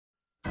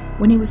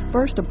When he was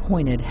first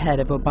appointed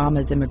head of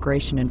Obama's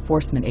Immigration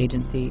Enforcement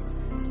Agency,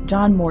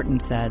 John Morton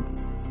said,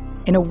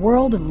 "In a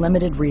world of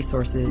limited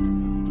resources,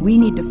 we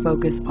need to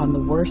focus on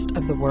the worst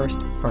of the worst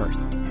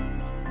first."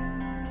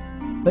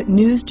 But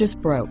news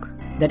just broke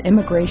that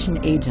immigration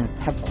agents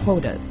have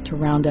quotas to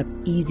round up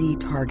easy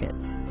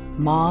targets,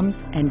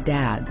 moms and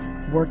dads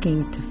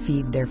working to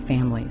feed their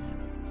families.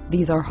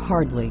 These are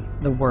hardly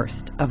the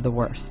worst of the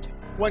worst.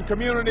 When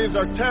communities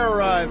are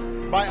terrorized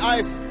by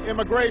ICE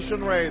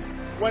immigration raids,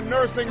 when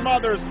nursing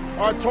mothers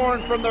are torn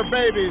from their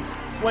babies,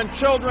 when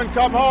children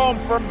come home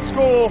from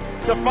school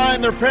to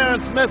find their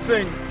parents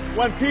missing,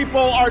 when people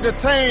are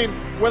detained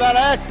without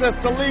access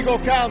to legal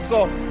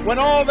counsel, when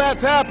all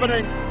that's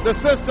happening, the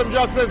system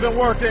just isn't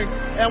working,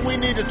 and we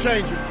need to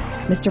change it.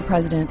 Mr.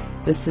 President,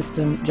 the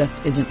system just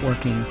isn't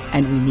working,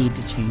 and we need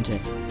to change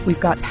it. We've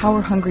got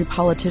power-hungry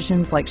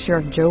politicians like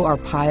Sheriff Joe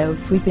Arpaio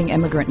sweeping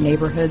immigrant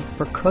neighborhoods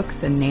for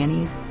cooks and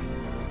nannies.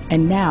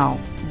 And now,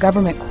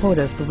 government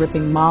quotas for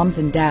ripping moms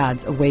and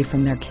dads away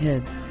from their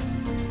kids.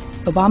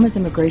 Obama's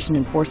Immigration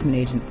Enforcement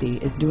Agency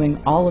is doing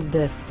all of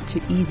this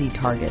to easy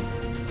targets,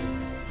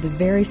 the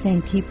very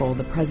same people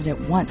the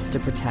president wants to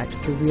protect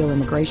through real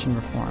immigration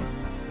reform.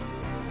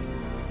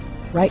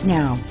 Right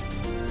now,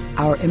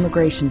 our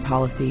immigration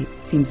policy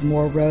seems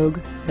more rogue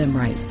than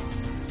right.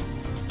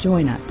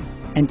 Join us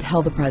and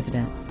tell the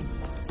president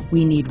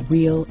we need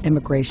real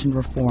immigration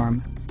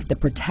reform that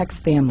protects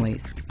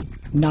families,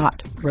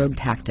 not rogue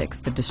tactics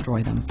that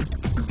destroy them.